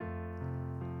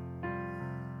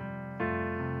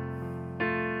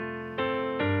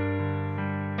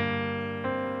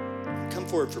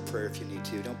forward for prayer if you need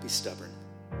to. Don't be stubborn.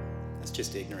 That's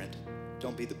just ignorant.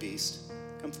 Don't be the beast.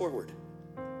 Come forward.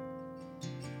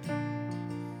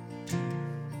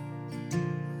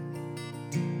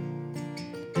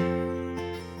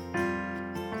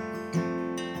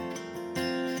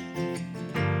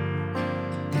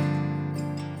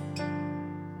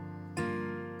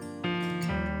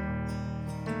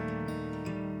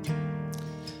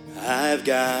 I've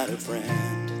got a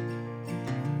friend,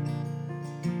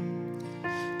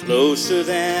 closer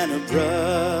than a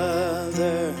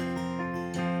brother.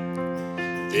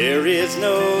 There is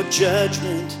no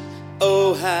judgment,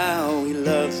 oh how he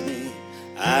loves me.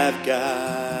 I've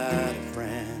got a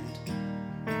friend,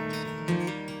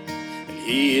 and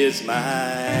he is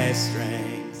my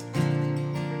strength,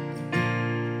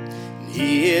 and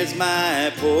he is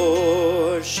my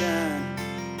portion.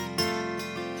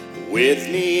 With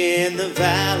me in the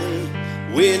valley,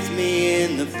 with me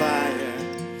in the fire,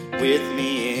 with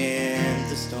me in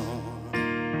the storm.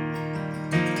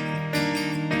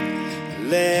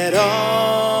 Let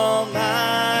all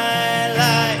my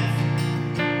life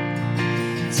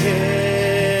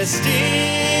testify,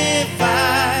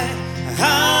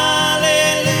 hallelujah.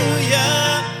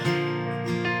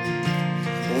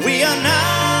 We are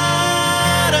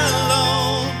not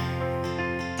alone.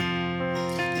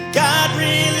 God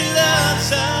really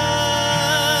loves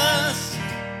us.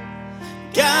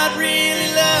 God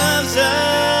really loves us.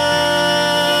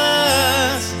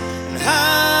 And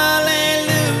hallelujah.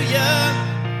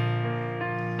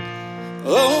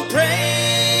 Oh,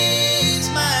 praise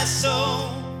my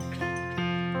soul.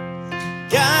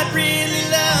 God really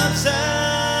loves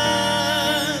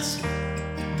us.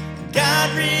 God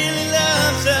really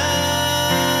loves us.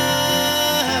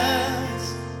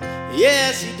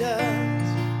 Yes, he does.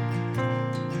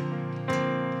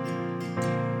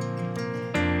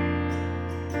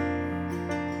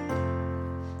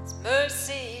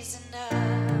 Mercy's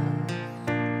enough.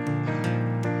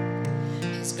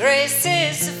 His grace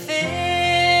is sufficient.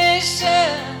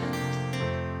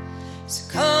 So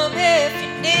come if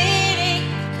you're needing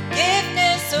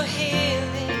forgiveness or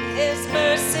healing. His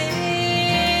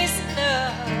mercy's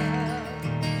enough.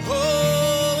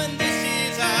 Oh, and this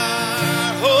is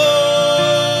our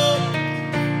hope.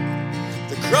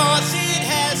 The cross, it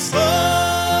has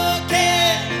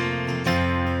spoken.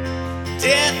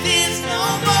 Death is no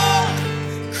more.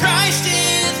 Christ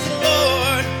is the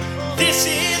Lord. This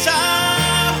is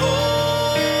our hope.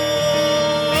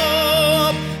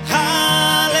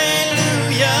 Hallelujah.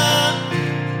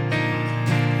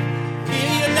 We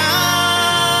are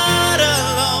not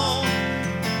alone.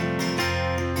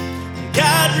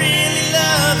 God really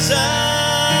loves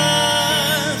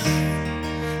us.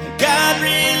 God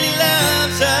really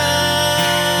loves us.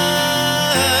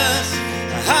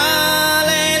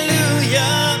 Hallelujah.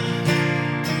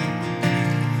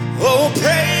 Oh,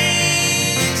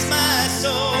 praise my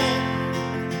soul.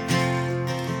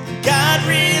 God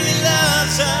really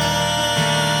loves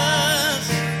us.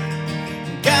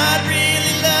 God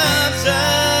really loves us.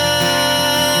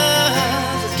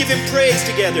 Let's give him praise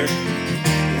together.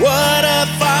 What a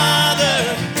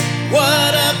father,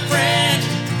 what a friend,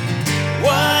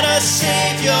 what a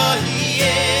savior he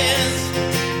is.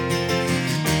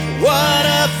 What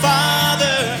a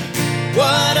father,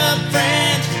 what a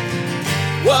friend,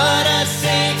 what a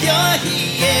savior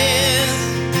he is.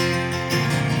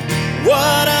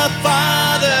 What a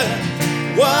father,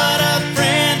 what a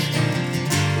friend,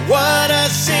 what a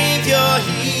savior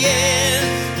he is.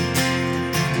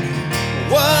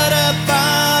 What a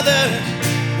father,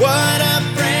 what a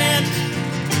friend,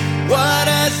 what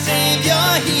a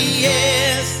savior he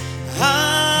is.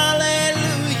 Hallelujah.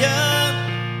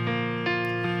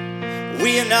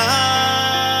 We are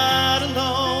not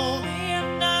alone. We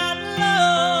are not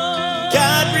alone.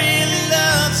 God really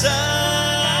loves us.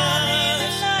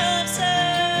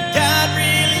 God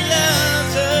really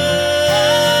loves us.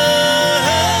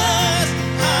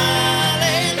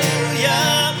 Hallelujah.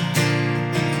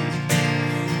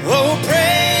 Oh,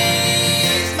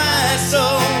 praise my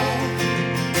soul.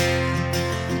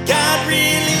 God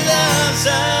really loves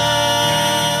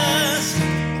us.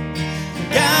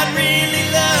 God really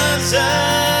loves us.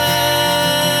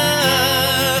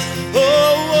 Oh,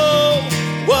 oh,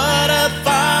 what a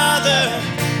father,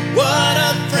 what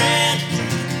a friend,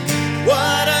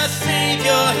 what a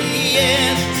savior he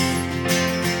is.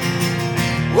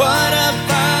 What a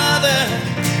father,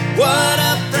 what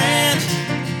a friend,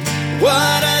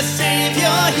 what a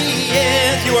savior he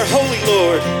is. You are holy,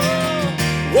 Lord.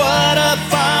 What a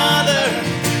father,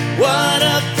 what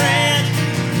a friend,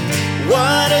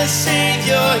 what a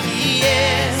savior he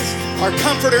is. our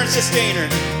comforter and sustainer.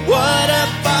 What a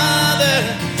Father,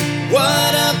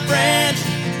 what a friend,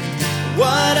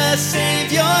 what a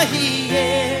Savior He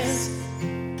is.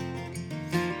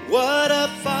 What a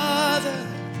Father,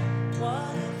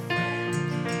 What a friend,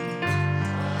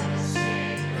 what a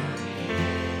Savior He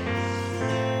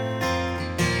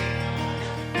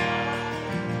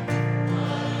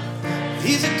is.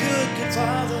 He's a good, good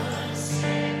Father.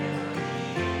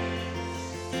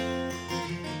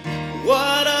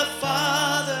 What a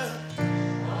Father,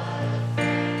 What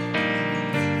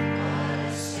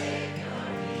a Savior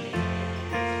He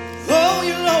is. oh,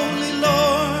 you lonely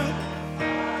Lord.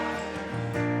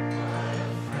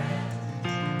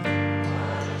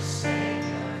 What a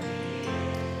Savior He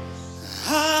is.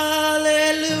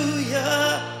 Hallelujah.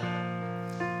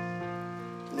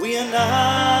 We are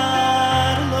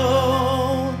not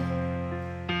alone.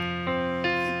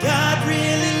 God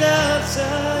really loves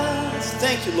us.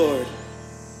 Thank you, Lord.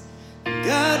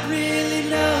 God really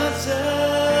loves us.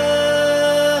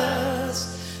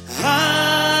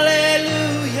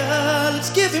 Hallelujah. Let's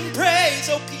give Him praise,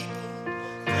 oh people.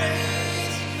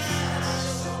 Praise Him, my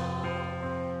soul.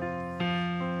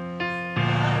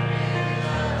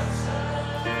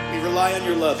 We rely on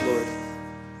your love, Lord.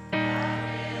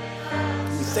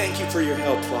 We thank you for your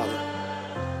help, Father.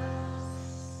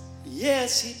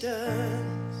 Yes, He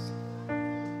does.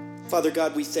 Father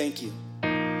God, we thank you.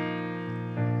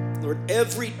 Lord,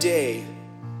 every day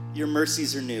your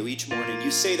mercies are new each morning.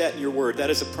 You say that in your word. That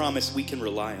is a promise we can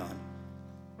rely on.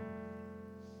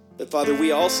 But Father,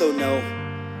 we also know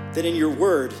that in your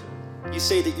word, you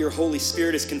say that your Holy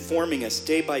Spirit is conforming us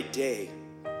day by day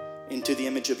into the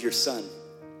image of your Son.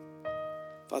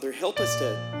 Father, help us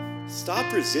to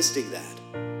stop resisting that.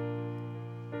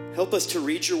 Help us to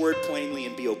read your word plainly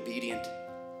and be obedient.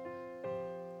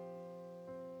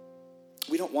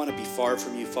 We don't want to be far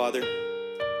from you, Father.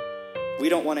 We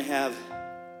don't want to have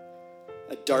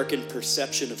a darkened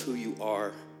perception of who you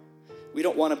are. We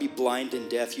don't want to be blind and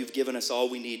deaf. You've given us all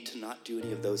we need to not do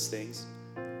any of those things.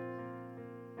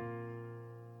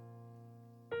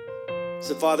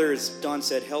 So, Father, as Don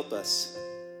said, help us.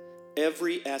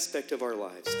 Every aspect of our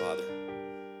lives, Father.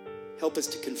 Help us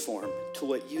to conform to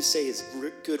what you say is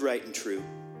good, right, and true.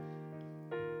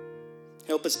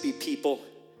 Help us be people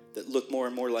that look more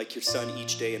and more like your Son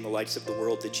each day in the lights of the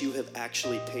world that you have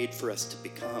actually paid for us to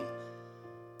become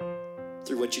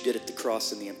through what you did at the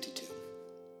cross and the empty tomb.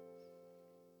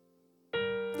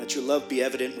 Let your love be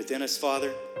evident within us,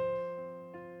 Father,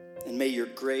 and may your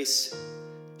grace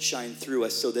shine through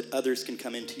us so that others can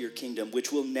come into your kingdom,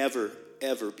 which will never,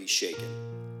 ever be shaken.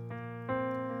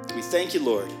 We thank you,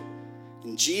 Lord.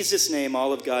 In Jesus' name,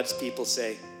 all of God's people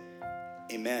say,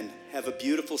 amen. Have a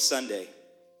beautiful Sunday.